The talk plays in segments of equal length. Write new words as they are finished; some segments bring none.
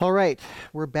All right,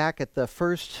 we're back at the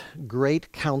first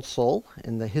great council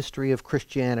in the history of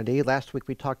Christianity. Last week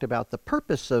we talked about the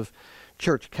purpose of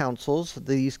church councils.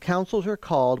 These councils are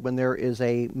called when there is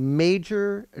a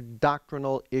major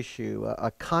doctrinal issue, a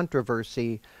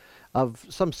controversy of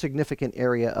some significant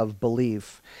area of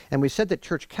belief. And we said that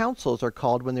church councils are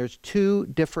called when there's two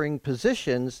differing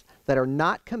positions that are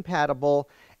not compatible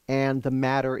and the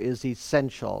matter is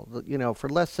essential. You know, for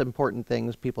less important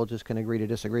things, people just can agree to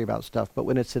disagree about stuff. But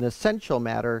when it's an essential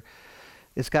matter,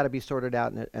 it's got to be sorted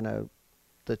out, and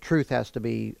the truth has to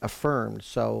be affirmed.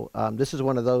 So this is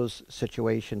one of those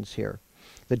situations here.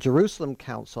 The Jerusalem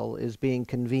Council is being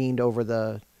convened over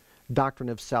the doctrine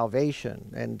of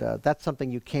salvation, and that's something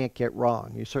you can't get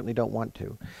wrong. You certainly don't want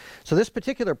to. So this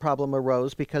particular problem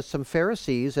arose because some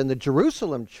Pharisees in the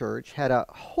Jerusalem church had a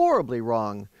horribly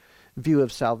wrong view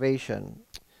of salvation,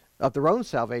 of their own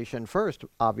salvation first,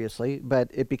 obviously, but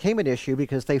it became an issue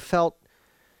because they felt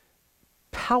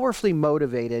powerfully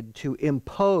motivated to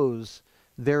impose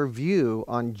their view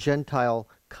on Gentile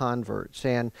converts.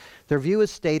 And their view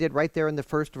is stated right there in the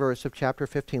first verse of chapter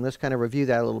 15. Let's kind of review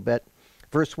that a little bit.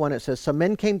 Verse 1, it says, "Some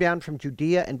men came down from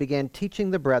Judea and began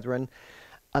teaching the brethren,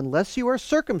 unless you are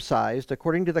circumcised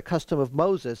according to the custom of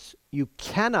Moses, you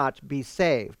cannot be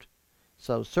saved."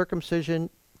 So circumcision,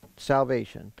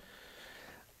 salvation.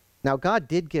 Now, God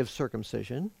did give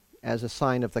circumcision as a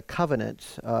sign of the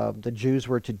covenant. The Jews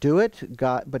were to do it,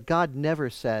 but God never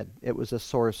said it was a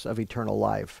source of eternal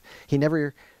life. He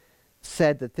never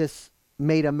said that this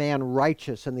made a man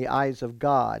righteous in the eyes of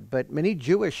God. But many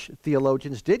Jewish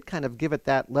theologians did kind of give it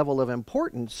that level of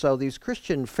importance. So these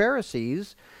Christian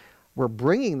Pharisees were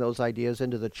bringing those ideas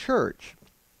into the church.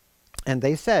 And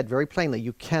they said very plainly,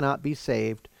 you cannot be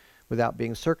saved without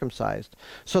being circumcised.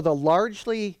 So the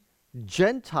largely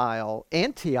Gentile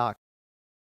Antioch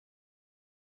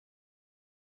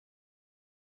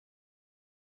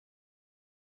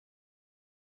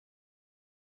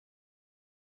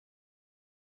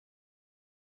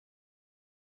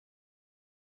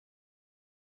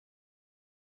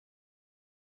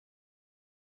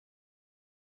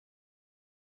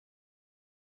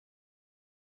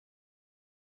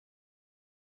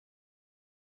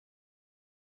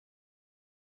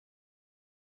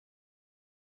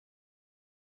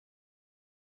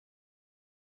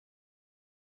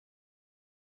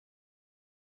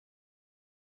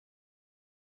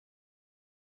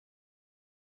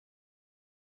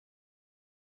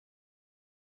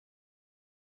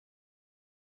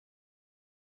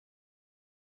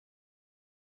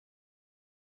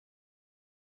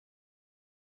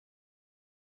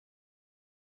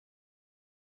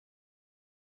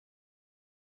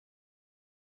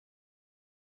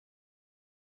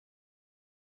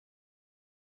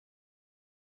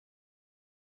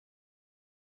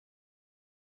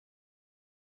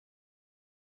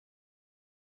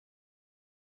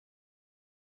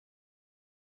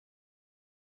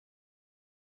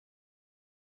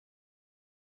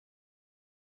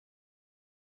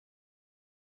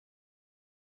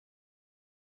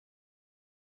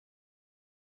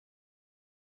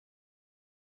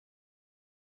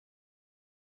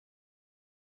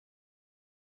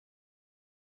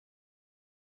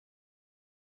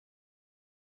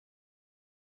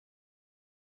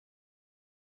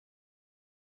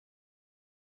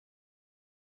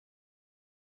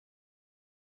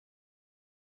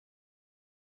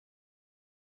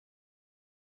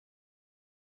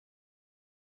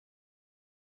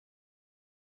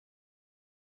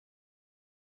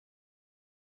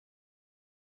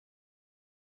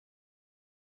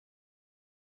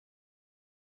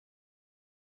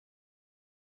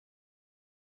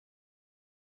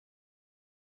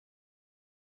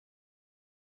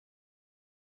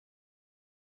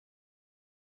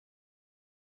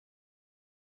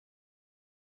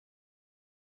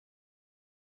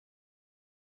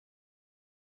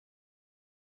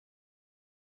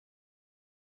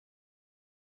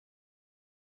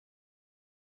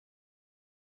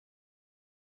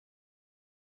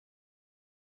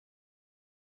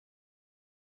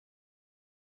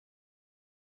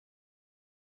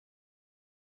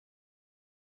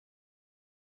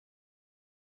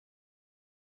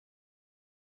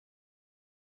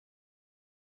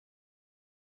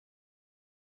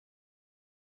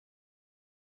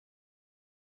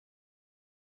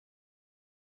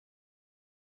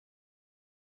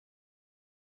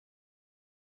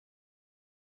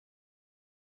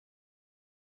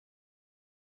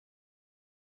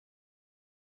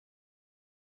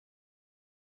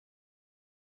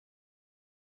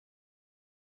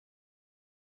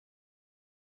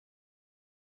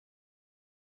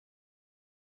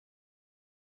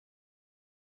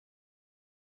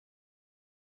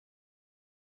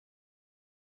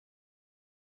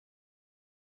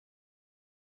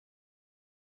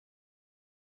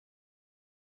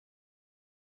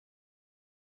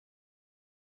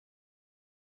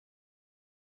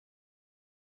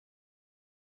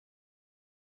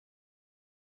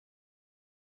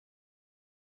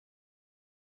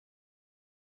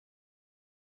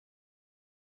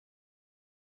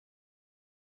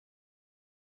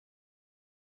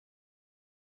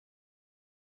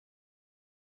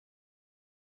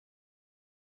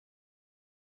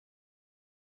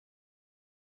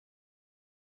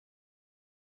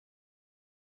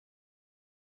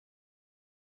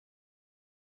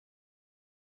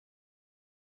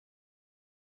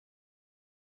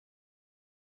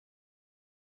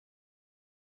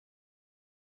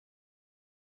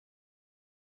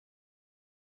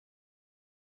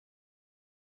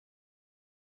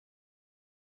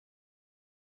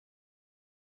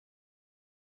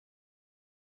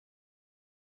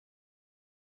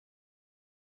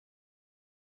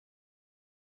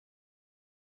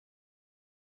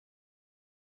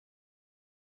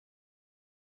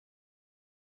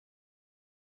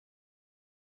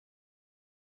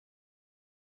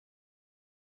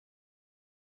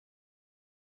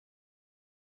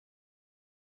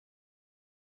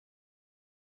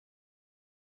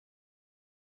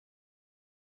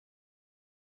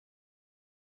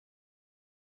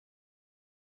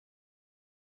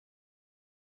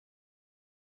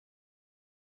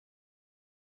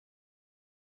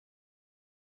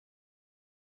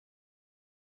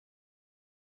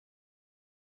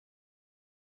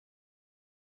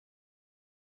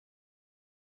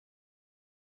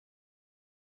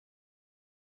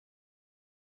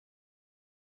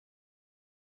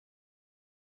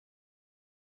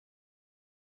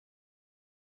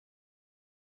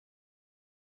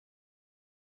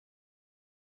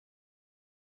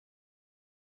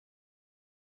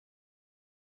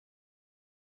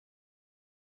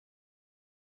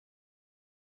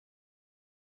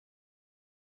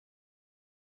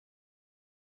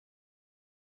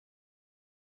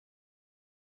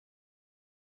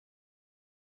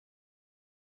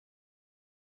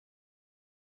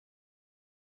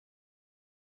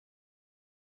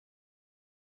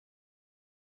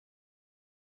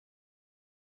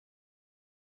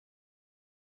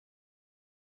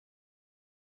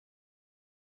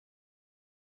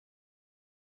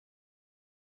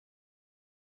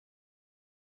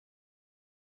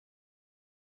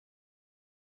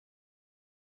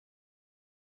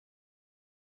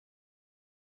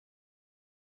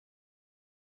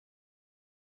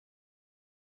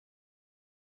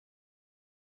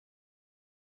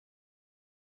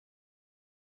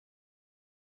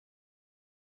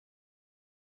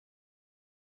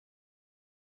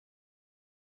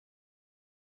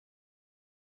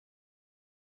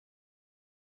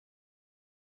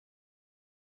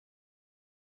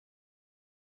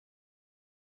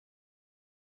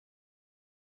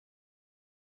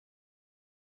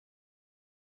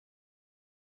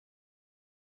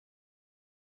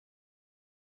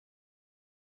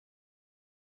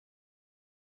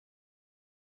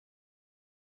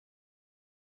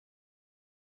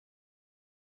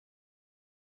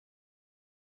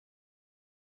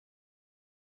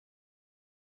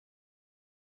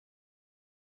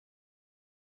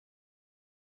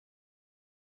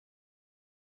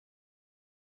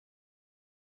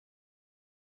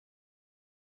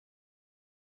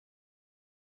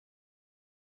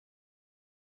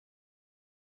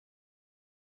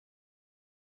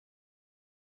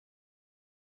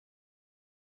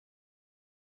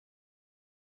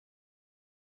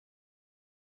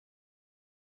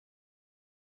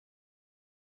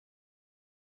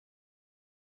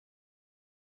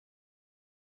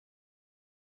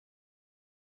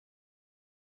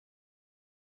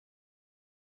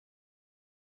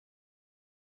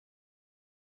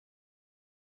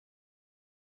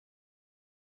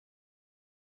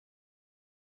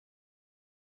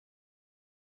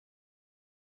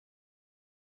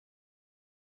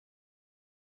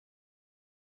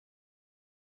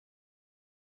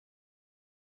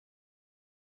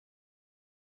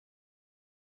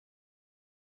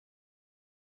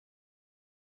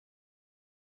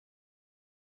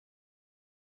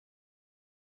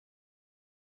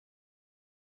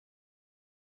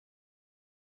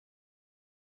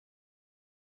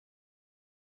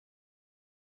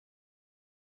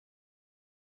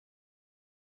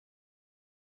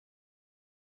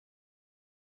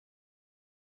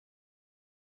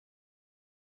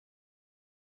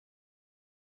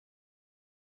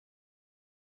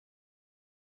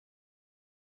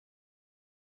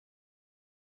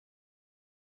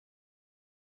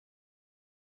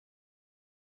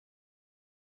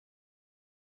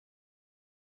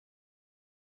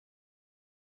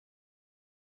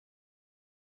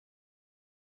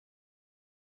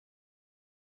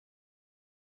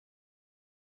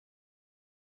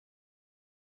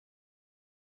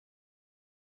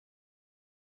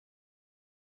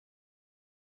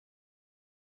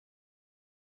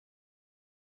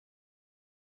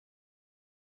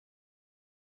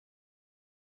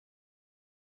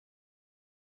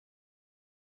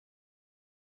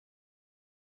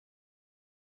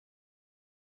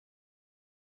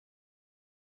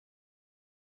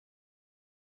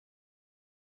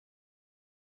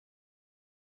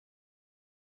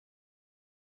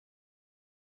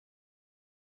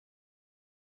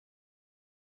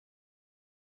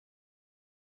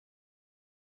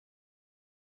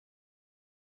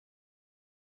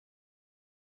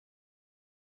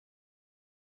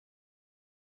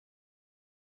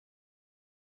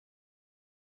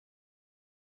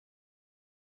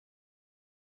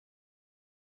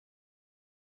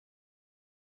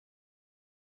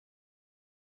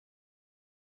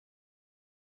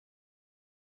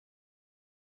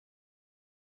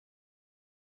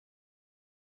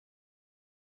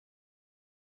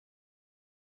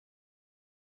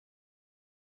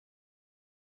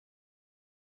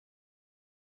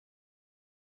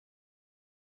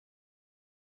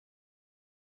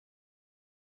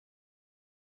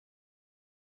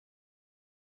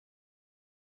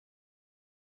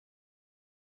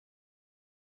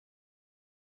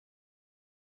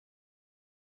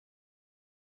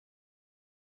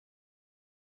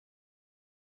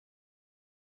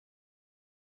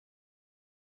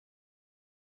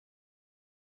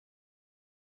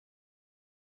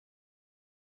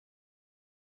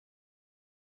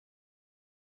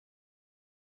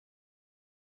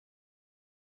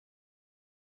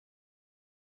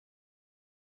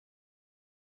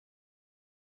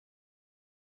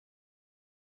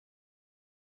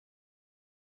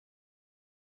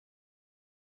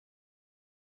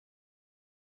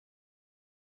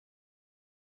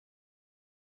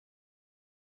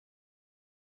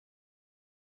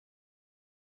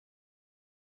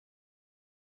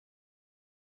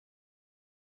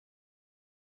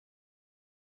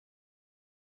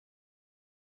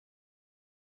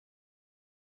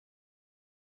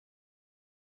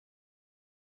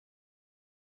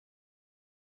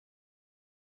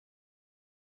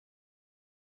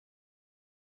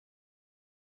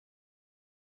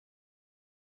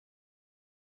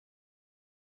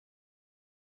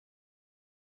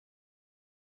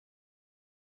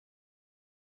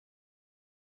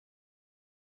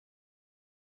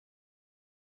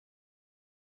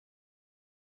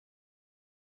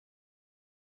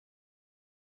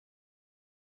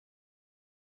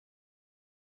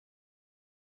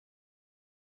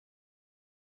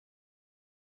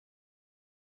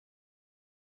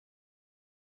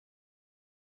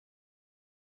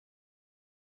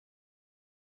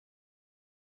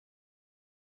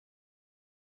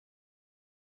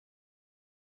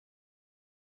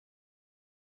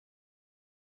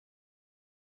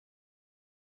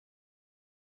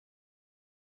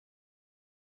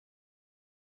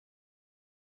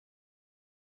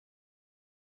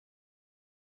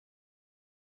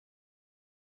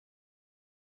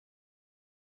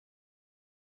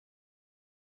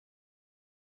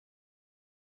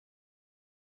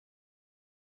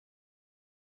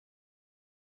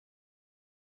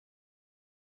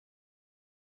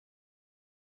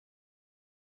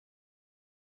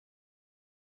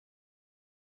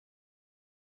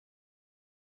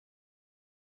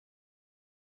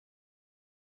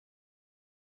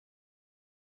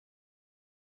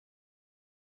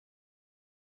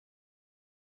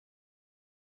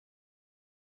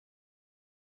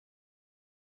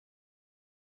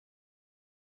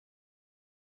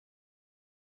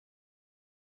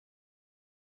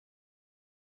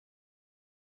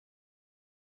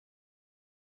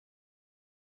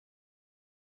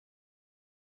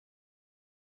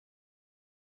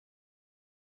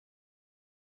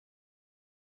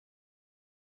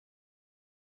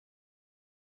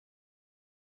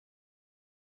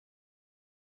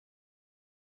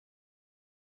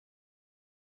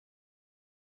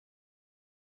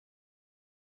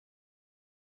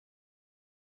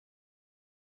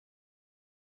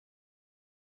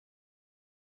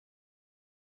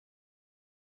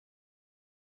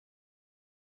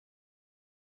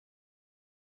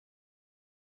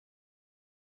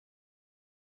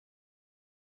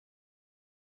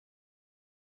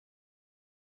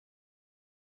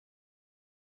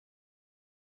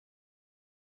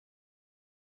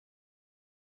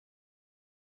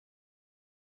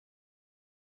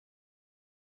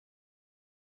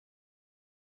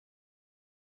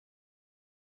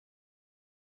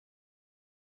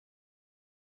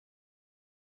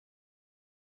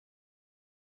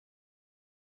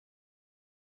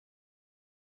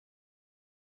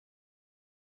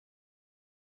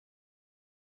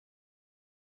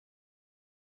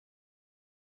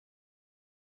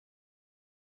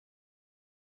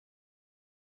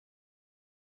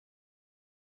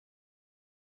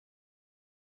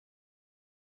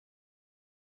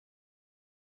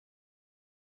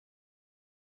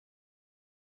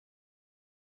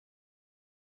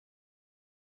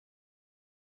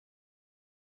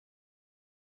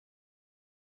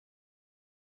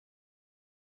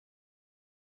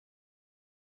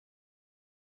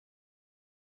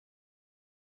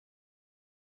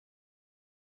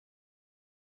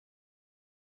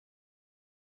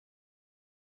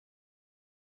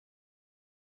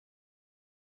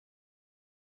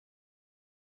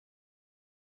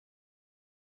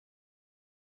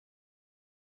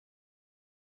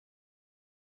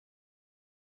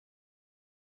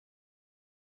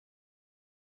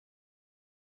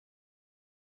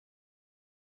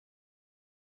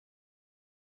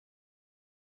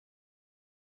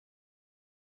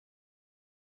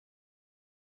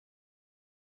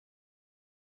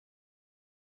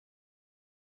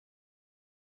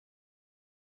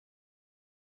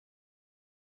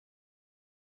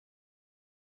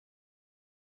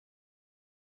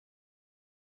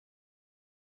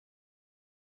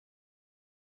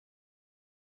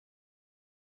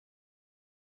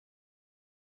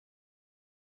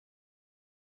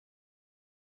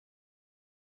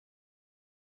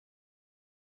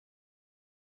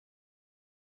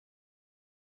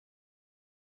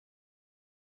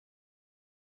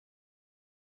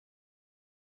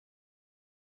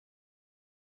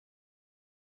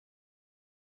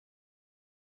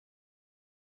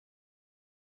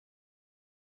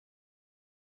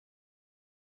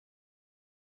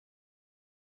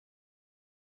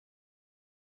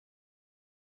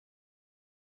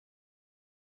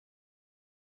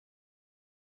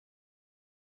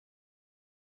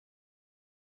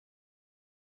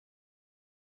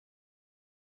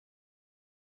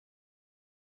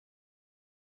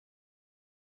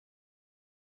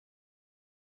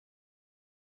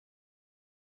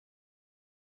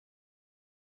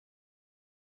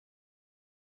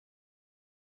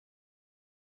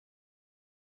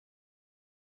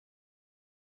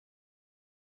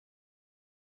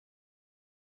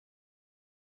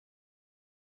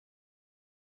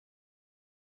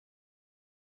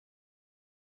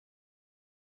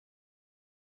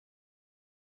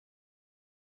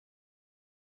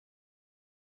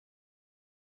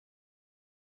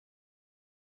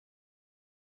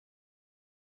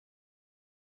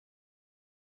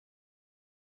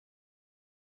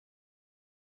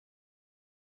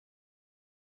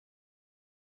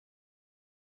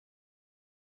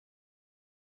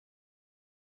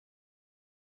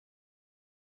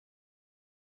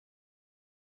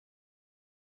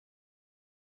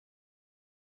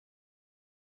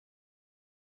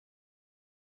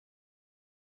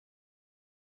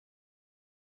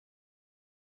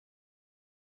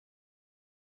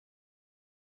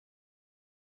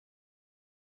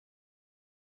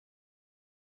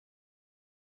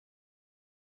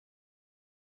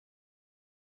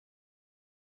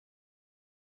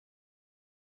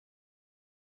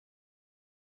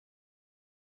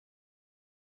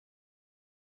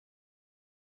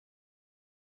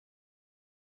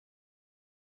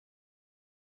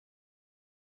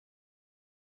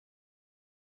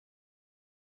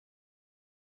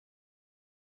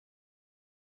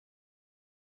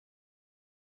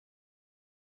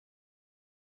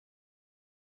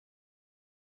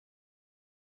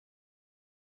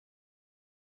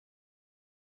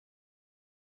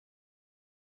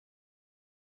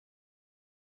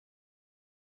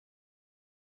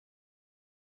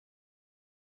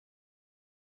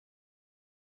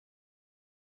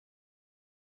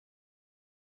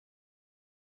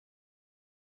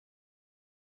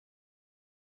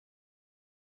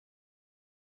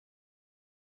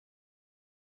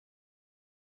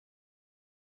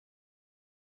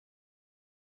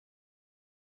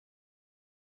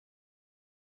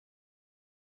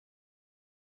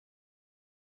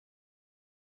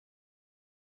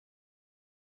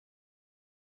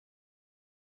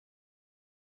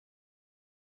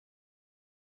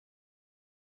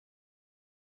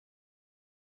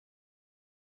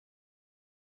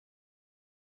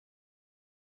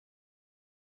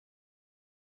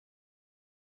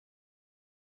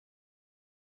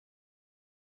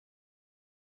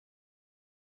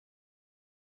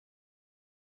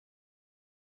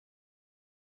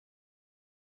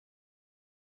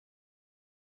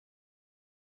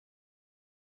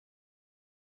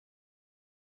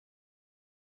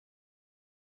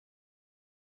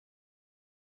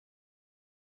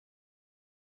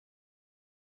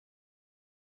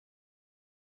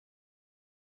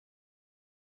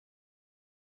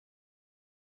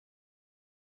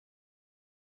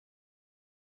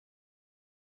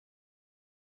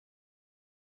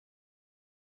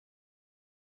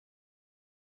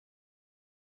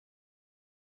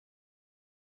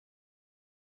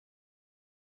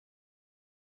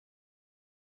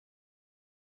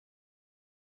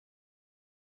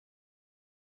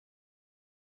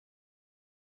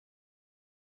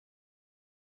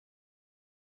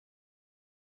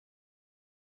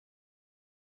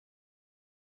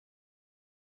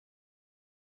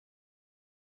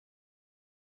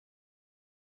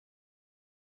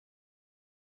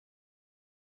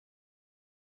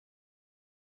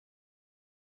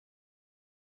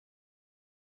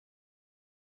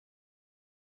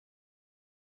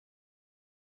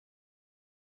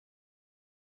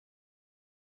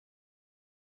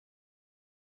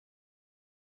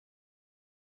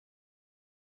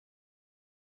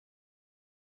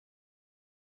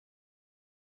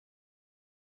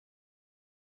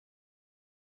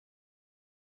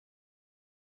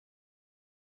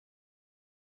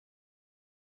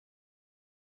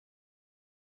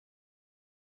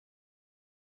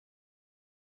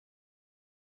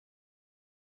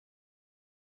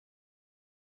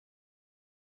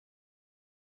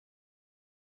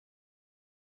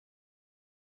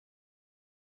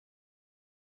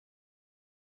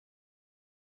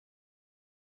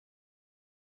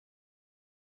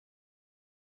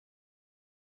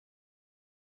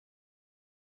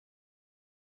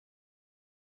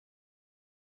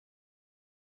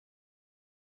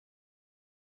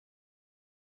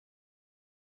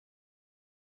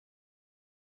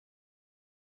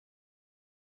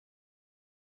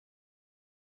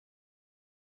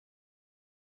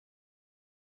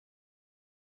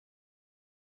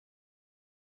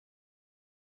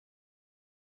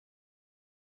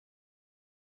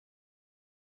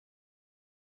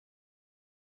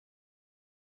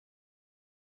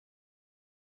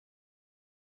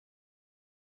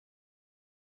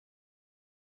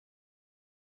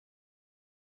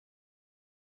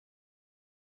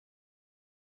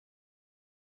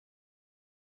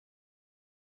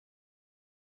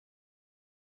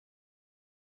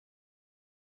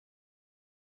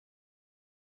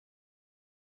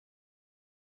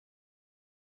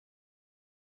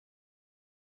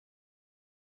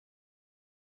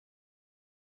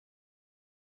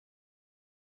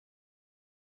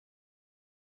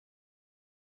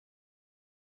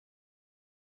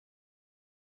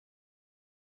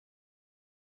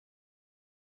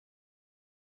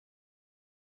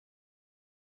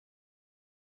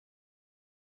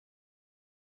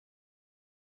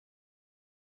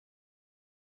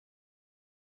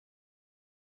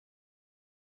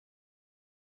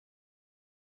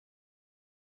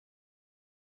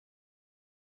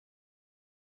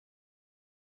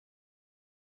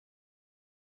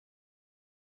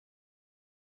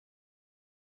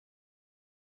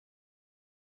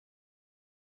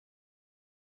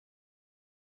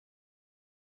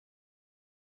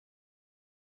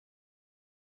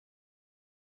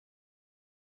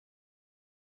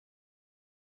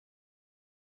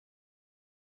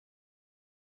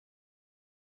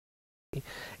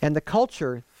And the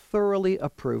culture thoroughly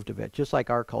approved of it, just like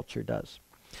our culture does.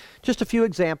 Just a few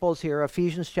examples here.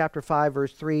 Ephesians chapter 5,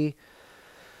 verse 3.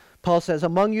 Paul says,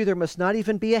 among you there must not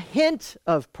even be a hint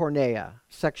of porneia,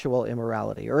 sexual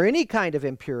immorality, or any kind of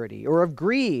impurity, or of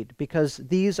greed, because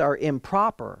these are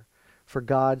improper for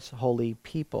God's holy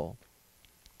people.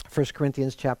 1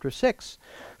 Corinthians chapter 6,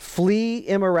 flee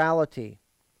immorality.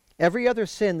 Every other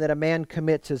sin that a man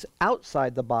commits is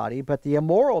outside the body, but the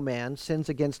immoral man sins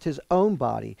against his own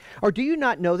body. Or do you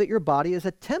not know that your body is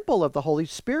a temple of the Holy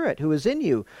Spirit who is in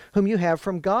you, whom you have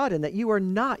from God, and that you are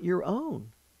not your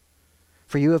own?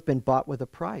 For you have been bought with a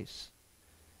price.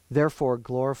 Therefore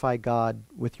glorify God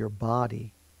with your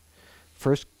body.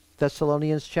 1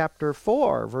 Thessalonians chapter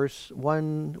 4, verse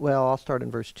 1, well, I'll start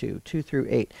in verse 2 through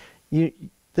 8.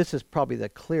 This is probably the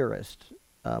clearest,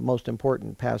 most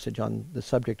important passage on the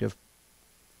subject of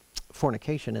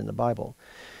fornication in the Bible.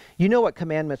 You know what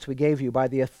commandments we gave you by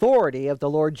the authority of the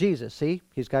Lord Jesus. See,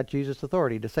 he's got Jesus'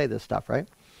 authority to say this stuff, right?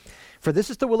 For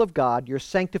this is the will of God, your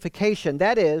sanctification,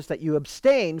 that is, that you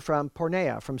abstain from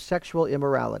porneia, from sexual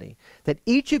immorality, that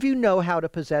each of you know how to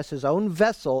possess his own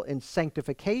vessel in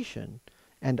sanctification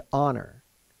and honor,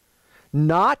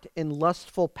 not in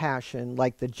lustful passion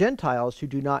like the Gentiles who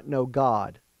do not know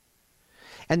God,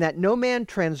 and that no man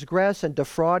transgress and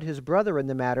defraud his brother in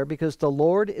the matter, because the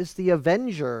Lord is the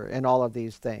avenger in all of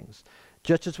these things,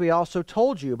 just as we also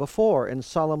told you before and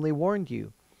solemnly warned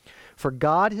you. For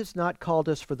God has not called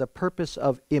us for the purpose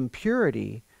of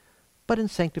impurity, but in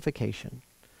sanctification.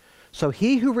 So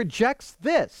he who rejects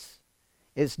this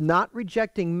is not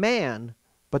rejecting man,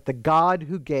 but the God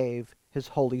who gave his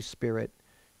Holy Spirit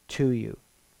to you.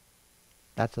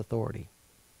 That's authority.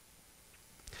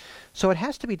 So it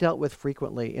has to be dealt with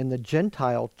frequently in the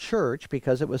Gentile church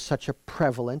because it was such a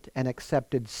prevalent and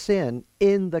accepted sin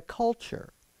in the culture.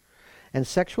 And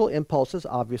sexual impulses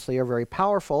obviously are very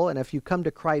powerful, and if you come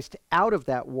to Christ out of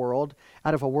that world,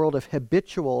 out of a world of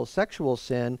habitual sexual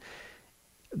sin,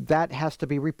 that has to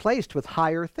be replaced with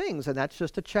higher things, and that's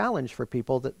just a challenge for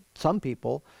people. That some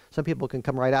people can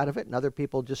come right out of it, and other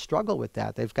people just struggle with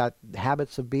that. They've got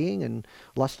habits of being and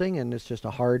lusting, and it's just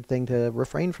a hard thing to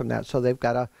refrain from that, so they've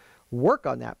got to work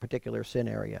on that particular sin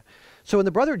area. So when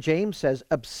the brother James says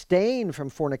abstain from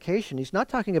fornication, he's not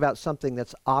talking about something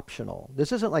that's optional.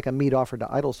 This isn't like a meat offered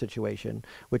to idol situation,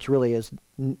 which really is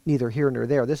neither here nor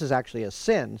there. This is actually a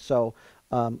sin. So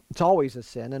it's always a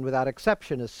sin, and without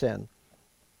exception a sin.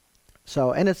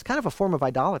 So, and it's kind of a form of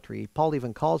idolatry. Paul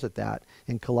even calls it that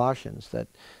in Colossians, that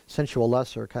sensual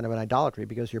lusts are kind of an idolatry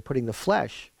because you're putting the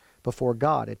flesh before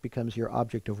God. It becomes your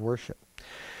object of worship.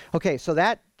 Okay, so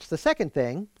that's the second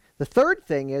thing. The third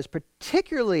thing is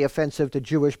particularly offensive to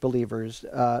Jewish believers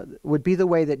would be the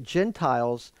way that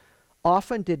Gentiles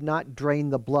often did not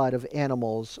drain the blood of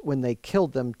animals when they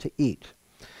killed them to eat.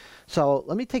 So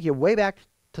let me take you way back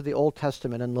to the Old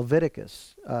Testament in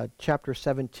Leviticus chapter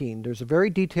 17. There's a very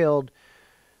detailed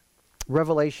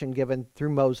revelation given through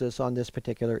Moses on this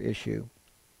particular issue.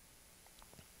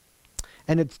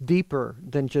 And it's deeper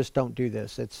than just don't do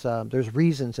this. It's there's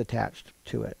reasons attached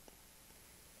to it.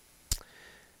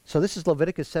 So this is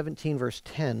Leviticus 17, verse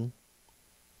 10.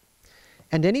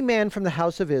 And any man from the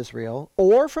house of Israel,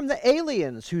 or from the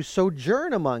aliens who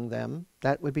sojourn among them,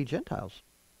 that would be Gentiles,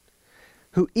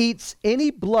 who eats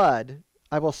any blood,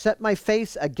 I will set my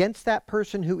face against that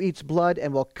person who eats blood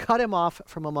and will cut him off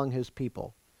from among his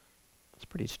people. That's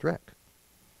pretty strict.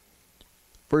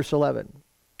 Verse 11.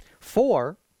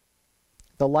 For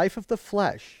the life of the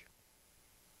flesh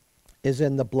is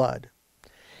in the blood,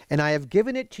 and I have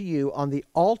given it to you on the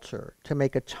altar to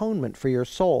make atonement for your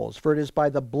souls. For it is by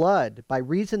the blood, by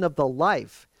reason of the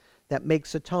life, that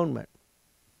makes atonement.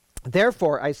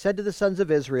 Therefore I said to the sons of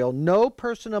Israel, no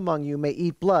person among you may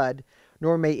eat blood,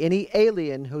 nor may any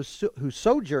alien who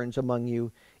sojourns among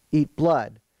you eat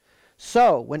blood.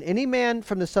 So when any man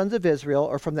from the sons of Israel,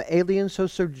 or from the aliens who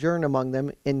sojourn among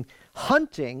them, in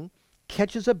hunting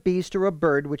catches a beast or a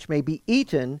bird which may be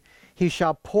eaten, he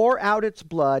shall pour out its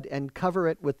blood and cover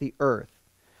it with the earth.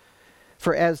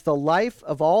 For as the life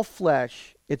of all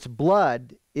flesh, its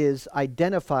blood is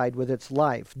identified with its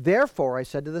life. Therefore I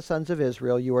said to the sons of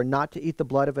Israel, you are not to eat the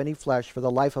blood of any flesh, for the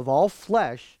life of all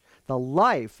flesh, the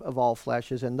life of all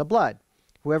flesh is in the blood.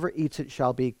 Whoever eats it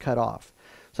shall be cut off.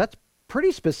 So that's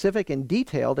pretty specific and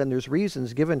detailed, and there's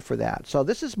reasons given for that. So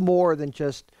this is more than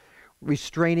just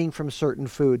restraining from certain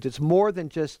foods. It's more than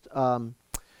just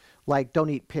like don't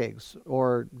eat pigs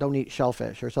or don't eat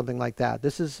shellfish or something like that.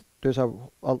 There's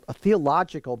a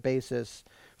theological basis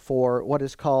for what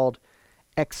is called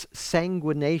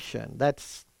exsanguination.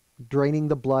 That's draining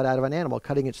the blood out of an animal,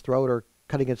 cutting its throat or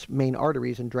cutting its main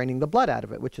arteries and draining the blood out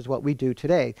of it, which is what we do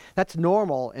today. That's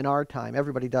normal in our time.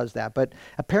 Everybody does that. But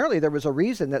apparently there was a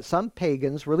reason that some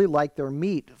pagans really liked their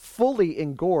meat fully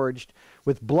engorged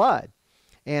with blood.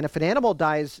 And if an animal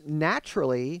dies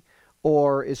naturally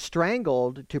or is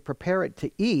strangled to prepare it to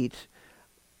eat,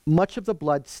 much of the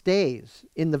blood stays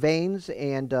in the veins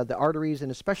and the arteries,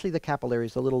 and especially the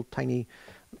capillaries, the little tiny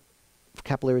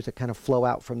capillaries that kind of flow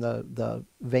out from the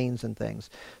veins and things.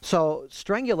 So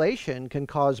strangulation can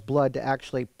cause blood to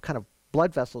actually kind of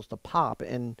blood vessels to pop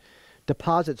and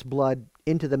deposits blood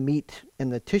into the meat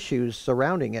and the tissues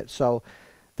surrounding it. So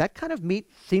that kind of meat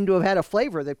seemed to have had a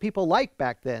flavor that people liked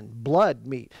back then. Blood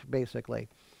meat, basically.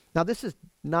 Now this is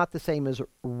not the same as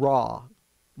raw.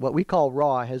 What we call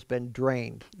raw has been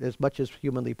drained as much as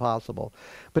humanly possible.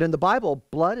 But in the Bible,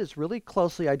 blood is really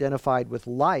closely identified with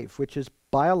life, which is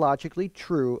biologically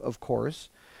true, of course.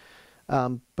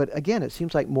 But again, it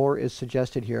seems like more is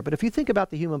suggested here. But if you think about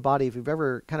the human body, if you've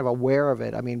ever kind of aware of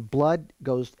it, I mean, blood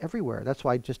goes everywhere. That's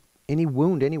why just any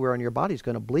wound anywhere on your body is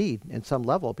going to bleed in some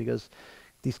level, because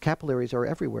these capillaries are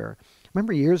everywhere.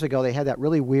 Remember years ago, they had that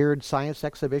really weird science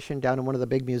exhibition down in one of the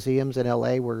big museums in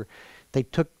LA where they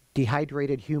took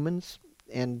dehydrated humans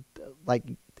and like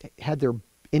had their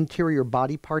interior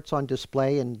body parts on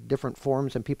display in different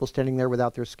forms, and people standing there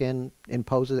without their skin in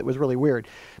poses. It was really weird.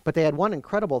 But they had one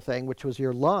incredible thing, which was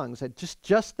your lungs, and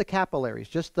just the capillaries,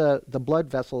 just the blood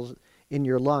vessels in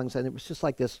your lungs, and it was just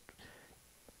like this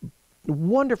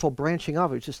wonderful branching off.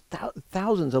 It was just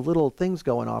thousands of little things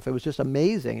going off. It was just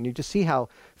amazing. And you just see how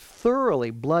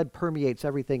thoroughly blood permeates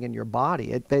everything in your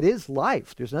body. That is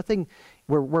life. There's nothing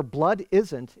where blood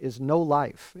isn't is no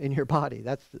life in your body.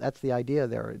 That's the idea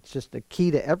there. It's just the key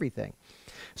to everything.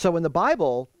 So in the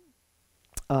Bible,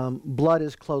 blood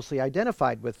is closely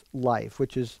identified with life,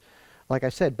 which is, like I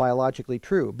said, biologically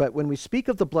true. But when we speak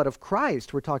of the blood of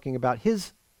Christ, we're talking about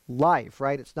his life,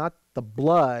 right? It's not the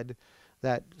blood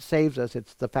that saves us.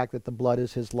 It's the fact that the blood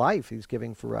is his life he's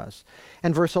giving for us.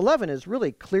 And verse 11 is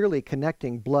really clearly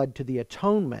connecting blood to the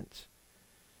atonement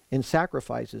in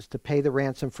sacrifices to pay the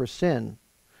ransom for sin.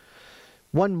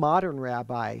 One modern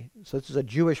rabbi, so this is a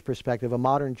Jewish perspective, a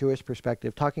modern Jewish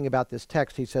perspective, talking about this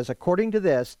text, he says, according to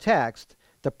this text,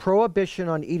 the prohibition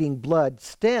on eating blood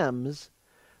stems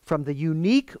from the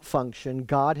unique function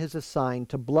God has assigned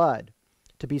to blood,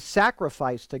 to be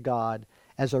sacrificed to God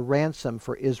as a ransom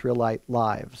for Israelite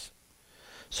lives.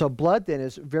 So blood then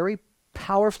is very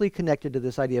powerfully connected to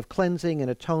this idea of cleansing and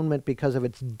atonement because of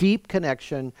its deep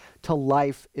connection to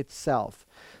life itself.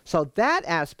 So that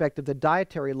aspect of the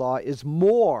dietary law is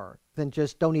more than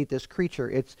just don't eat this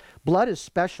creature. Blood is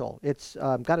special. It's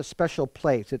got a special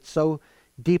place. It's so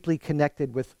deeply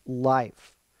connected with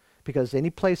life because any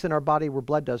place in our body where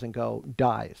blood doesn't go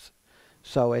dies.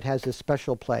 So it has this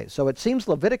special place. So it seems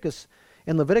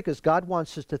in Leviticus, God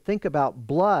wants us to think about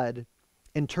blood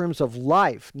in terms of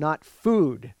life, not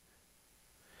food.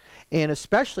 And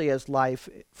especially as life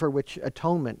for which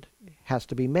atonement has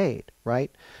to be made,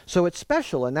 right? So it's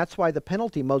special, and that's why the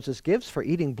penalty Moses gives for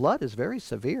eating blood is very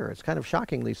severe. It's kind of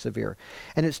shockingly severe.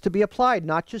 And it's to be applied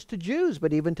not just to Jews,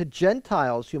 but even to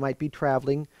Gentiles who might be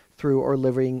traveling through or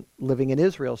living in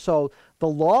Israel. So the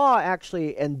law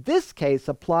actually, in this case,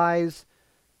 applies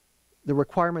the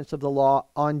requirements of the law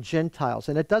on Gentiles.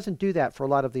 And it doesn't do that for a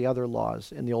lot of the other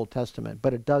laws in the Old Testament,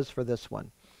 but it does for this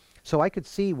one. So I could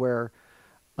see where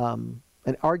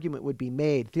an argument would be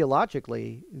made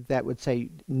theologically that would say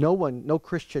no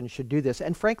Christian should do this.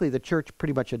 And frankly, the church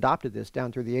pretty much adopted this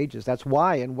down through the ages. That's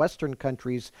why in Western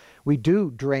countries we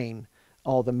do drain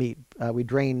all the meat.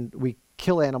 We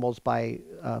kill animals by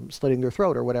slitting their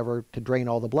throat or whatever to drain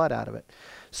all the blood out of it.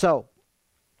 So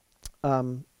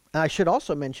I should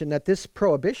also mention that this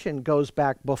prohibition goes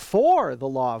back before the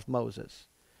law of Moses.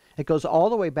 It goes all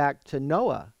the way back to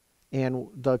Noah and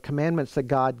the commandments that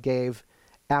God gave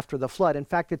after the flood. In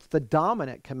fact, it's the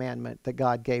dominant commandment that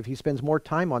God gave. He spends more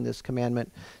time on this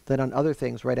commandment than on other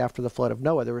things right after the flood of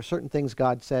Noah. There were certain things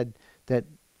God said that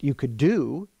you could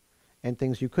do and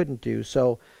things you couldn't do.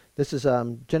 So this is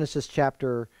Genesis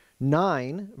chapter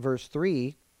 9, verse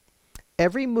 3.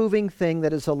 Every moving thing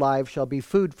that is alive shall be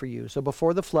food for you. So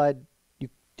before the flood, you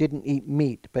didn't eat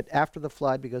meat. But after the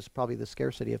flood, because probably the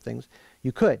scarcity of things,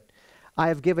 you could. I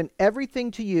have given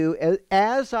everything to you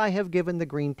as I have given the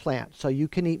green plant. So you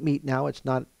can eat meat now. It's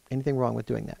not anything wrong with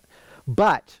doing that.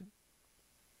 But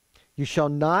you shall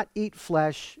not eat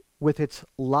flesh with its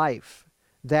life.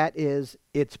 That is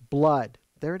its blood.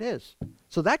 There it is.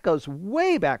 So that goes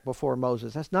way back before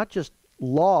Moses. That's not just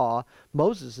law.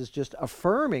 Moses is just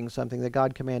affirming something that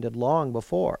God commanded long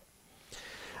before.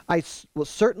 I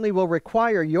certainly will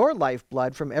require your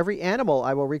lifeblood from every animal.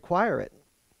 I will require it.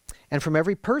 And from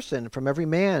every person, from every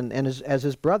man, and as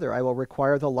his brother, I will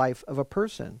require the life of a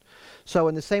person. So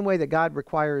in the same way that God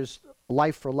requires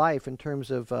life for life in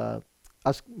terms of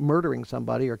us murdering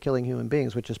somebody or killing human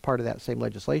beings, which is part of that same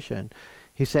legislation,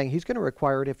 he's saying he's going to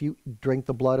require it if you drink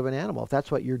the blood of an animal. If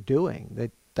that's what you're doing,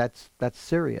 that's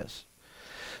serious.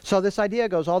 So this idea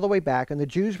goes all the way back, and the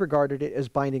Jews regarded it as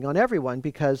binding on everyone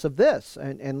because of this.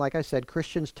 And like I said,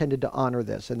 Christians tended to honor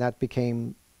this, and that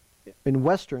became, in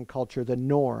Western culture, the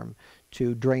norm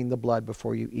to drain the blood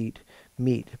before you eat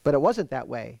meat. But it wasn't that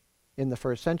way in the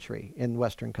first century in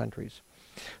Western countries.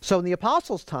 So in the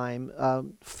apostles' time,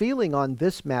 feeling on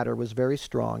this matter was very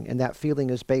strong, and that feeling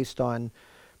is based on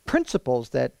principles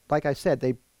that, like I said,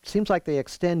 they seems like they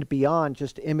extend beyond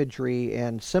just imagery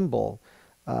and symbol.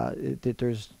 That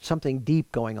there's something deep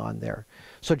going on there.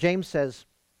 So James says,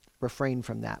 refrain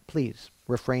from that. Please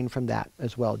refrain from that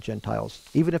as well, Gentiles.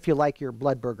 Even if you like your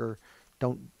blood burger,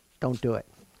 don't do it.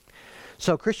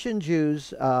 So Christian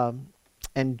Jews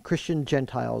and Christian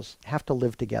Gentiles have to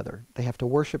live together. They have to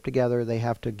worship together. They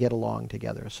have to get along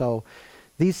together. So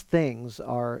these things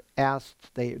are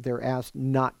asked, they're asked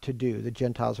not to do. The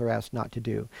Gentiles are asked not to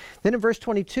do. Then in verse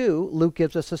 22, Luke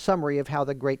gives us a summary of how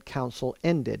the great council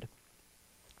ended.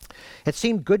 It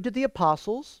seemed good to the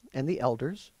apostles and the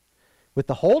elders, with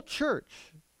the whole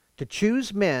church, to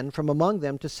choose men from among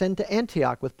them to send to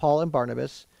Antioch with Paul and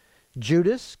Barnabas,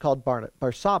 Judas, called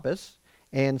Barsabbas,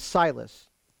 and Silas,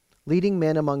 leading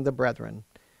men among the brethren.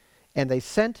 And they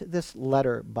sent this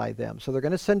letter by them. So they're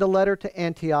going to send a letter to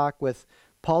Antioch with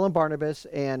Paul and Barnabas,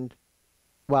 and,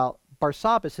 well,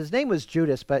 Barsabbas, his name was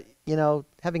Judas, but,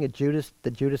 having the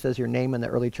Judas as your name in the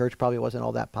early church probably wasn't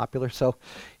all that popular, so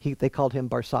they called him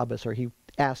Barsabbas, or he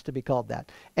asked to be called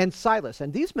that. And Silas,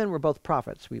 and these men were both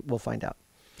prophets, we'll find out.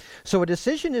 So a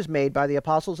decision is made by the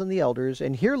apostles and the elders,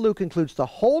 and here Luke includes the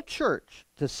whole church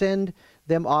to send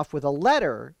them off with a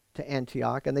letter to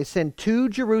Antioch, and they send 2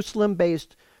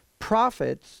 Jerusalem-based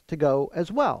prophets to go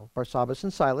as well, Barsabbas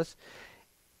and Silas.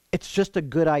 It's just a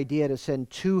good idea to send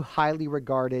 2 highly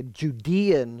regarded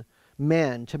Judean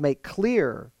men to make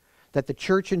clear that the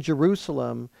church in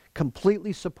Jerusalem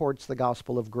completely supports the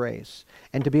gospel of grace,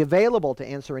 and to be available to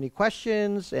answer any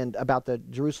questions and about the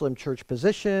Jerusalem church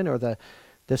position or the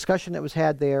discussion that was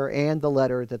had there and the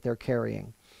letter that they're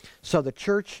carrying. So the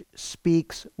church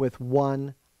speaks with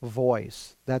one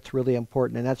voice. That's really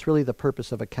important, and that's really the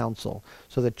purpose of a council,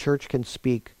 so the church can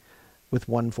speak with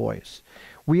one voice.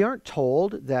 We aren't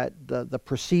told that the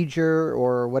procedure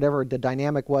or whatever the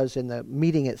dynamic was in the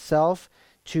meeting itself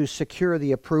to secure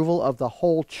the approval of the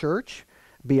whole church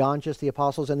beyond just the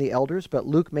apostles and the elders, but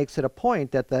Luke makes it a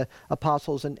point that the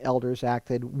apostles and elders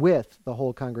acted with the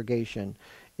whole congregation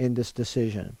in this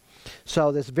decision.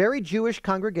 So this very Jewish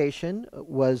congregation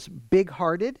was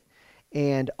big-hearted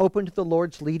and open to the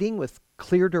Lord's leading with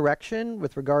clear direction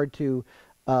with regard to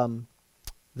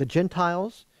the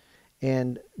Gentiles.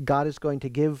 And God is going to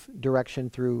give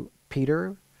direction through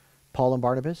Peter, Paul and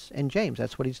Barnabas, and James.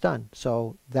 That's what he's done.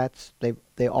 So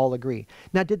they all agree.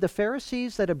 Now, did the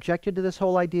Pharisees that objected to this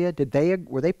whole idea,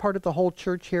 were they part of the whole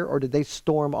church here, or did they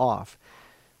storm off?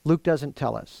 Luke doesn't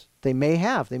tell us. They may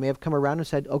have come around and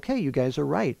said, okay, you guys are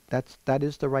right. That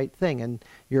is the right thing, and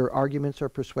your arguments are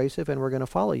persuasive, and we're going to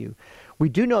follow you. We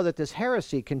do know that this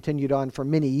heresy continued on for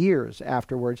many years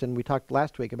afterwards, and we talked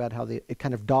last week about how it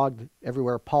kind of dogged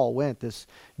everywhere Paul went, this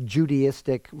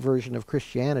Judaistic version of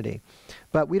Christianity.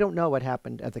 But we don't know what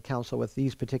happened at the council with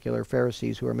these particular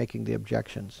Pharisees who are making the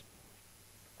objections.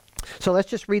 So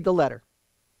let's just read the letter.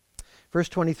 Verse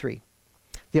 23.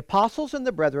 The apostles and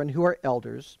the brethren who are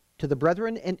elders, to the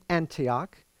brethren in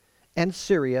Antioch and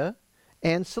Syria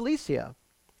and Cilicia,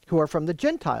 who are from the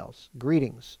Gentiles,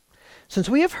 greetings. Since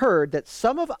we have heard that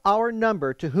some of our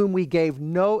number to whom we gave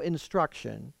no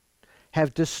instruction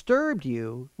have disturbed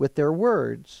you with their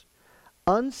words,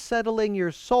 unsettling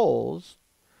your souls,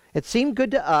 it seemed good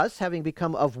to us, having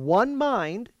become of one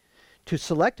mind, to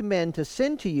select men to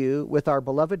send to you with our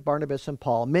beloved Barnabas and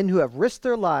Paul, men who have risked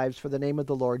their lives for the name of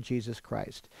the Lord Jesus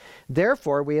Christ.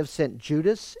 Therefore we have sent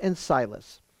Judas and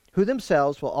Silas, who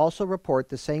themselves will also report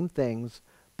the same things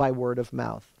by word of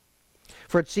mouth.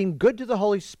 For it seemed good to the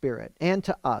Holy Spirit and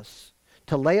to us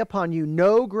to lay upon you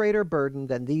no greater burden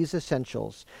than these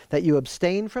essentials, that you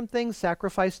abstain from things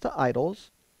sacrificed to idols,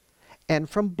 and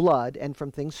from blood, and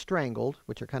from things strangled,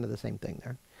 which are kind of the same thing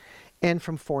there, and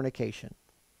from fornication.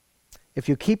 If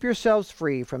you keep yourselves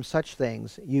free from such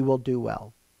things, you will do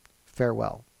well.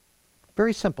 Farewell.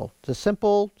 Very simple. It's a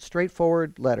simple,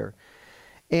 straightforward letter.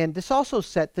 And this also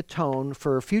set the tone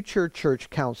for future church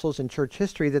councils in church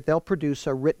history, that they'll produce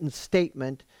a written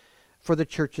statement for the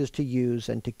churches to use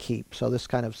and to keep. So this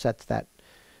kind of sets that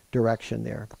direction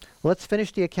there. Let's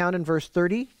finish the account in verse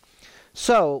 30.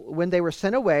 So, when they were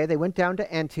sent away, they went down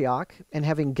to Antioch, and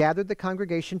having gathered the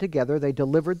congregation together, they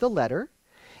delivered the letter.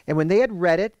 And when they had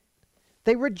read it,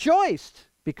 they rejoiced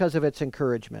because of its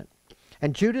encouragement.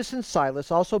 And Judas and Silas,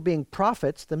 also being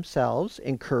prophets themselves,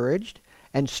 encouraged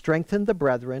and strengthened the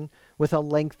brethren with a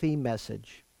lengthy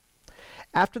message.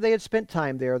 After they had spent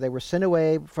time there, they were sent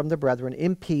away from the brethren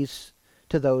in peace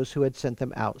to those who had sent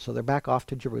them out. So they're back off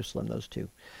to Jerusalem, those two.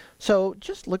 So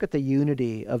just look at the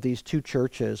unity of these two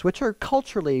churches, which are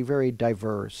culturally very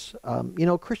diverse.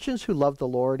 Christians who love the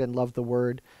Lord and love the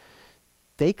Word,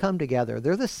 they come together.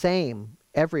 They're the same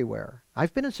everywhere.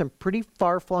 I've been in some pretty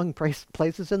far-flung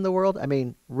places in the world. I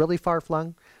mean, really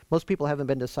far-flung. Most people haven't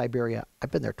been to Siberia.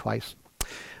 I've been there twice.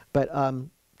 But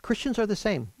Christians are the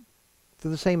same. They're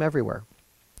the same everywhere.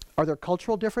 Are there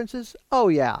cultural differences? Oh,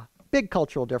 yeah. Big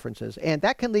cultural differences. And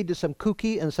that can lead to some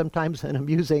kooky and sometimes an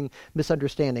amusing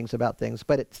misunderstandings about things.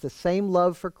 But it's the same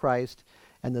love for Christ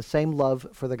and the same love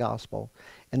for the gospel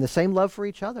and the same love for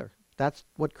each other. That's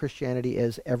what Christianity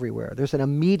is everywhere. There's an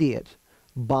immediate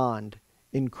bond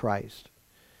in Christ.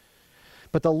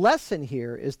 But the lesson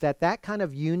here is that that kind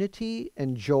of unity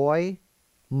and joy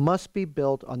must be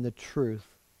built on the truth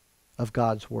of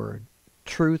God's Word.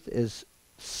 Truth is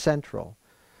central.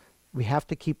 We have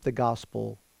to keep the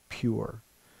gospel pure.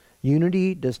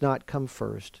 Unity does not come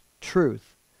first.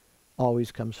 Truth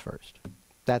always comes first.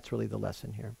 That's really the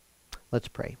lesson here. Let's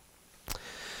pray.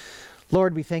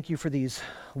 Lord, we thank you for these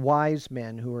wise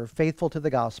men who are faithful to the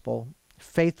gospel,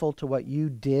 faithful to what you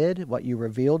did, what you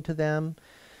revealed to them,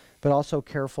 but also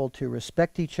careful to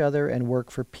respect each other and work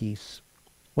for peace.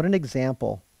 What an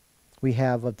example we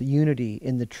have of the unity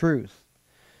in the truth,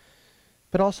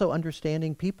 but also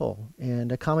understanding people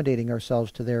and accommodating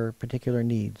ourselves to their particular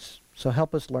needs. So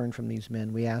help us learn from these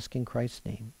men, we ask in Christ's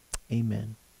name.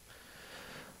 Amen.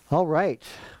 All right.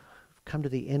 We've come to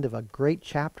the end of a great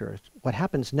chapter. What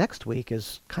happens next week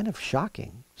is kind of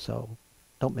shocking, so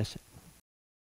don't miss it.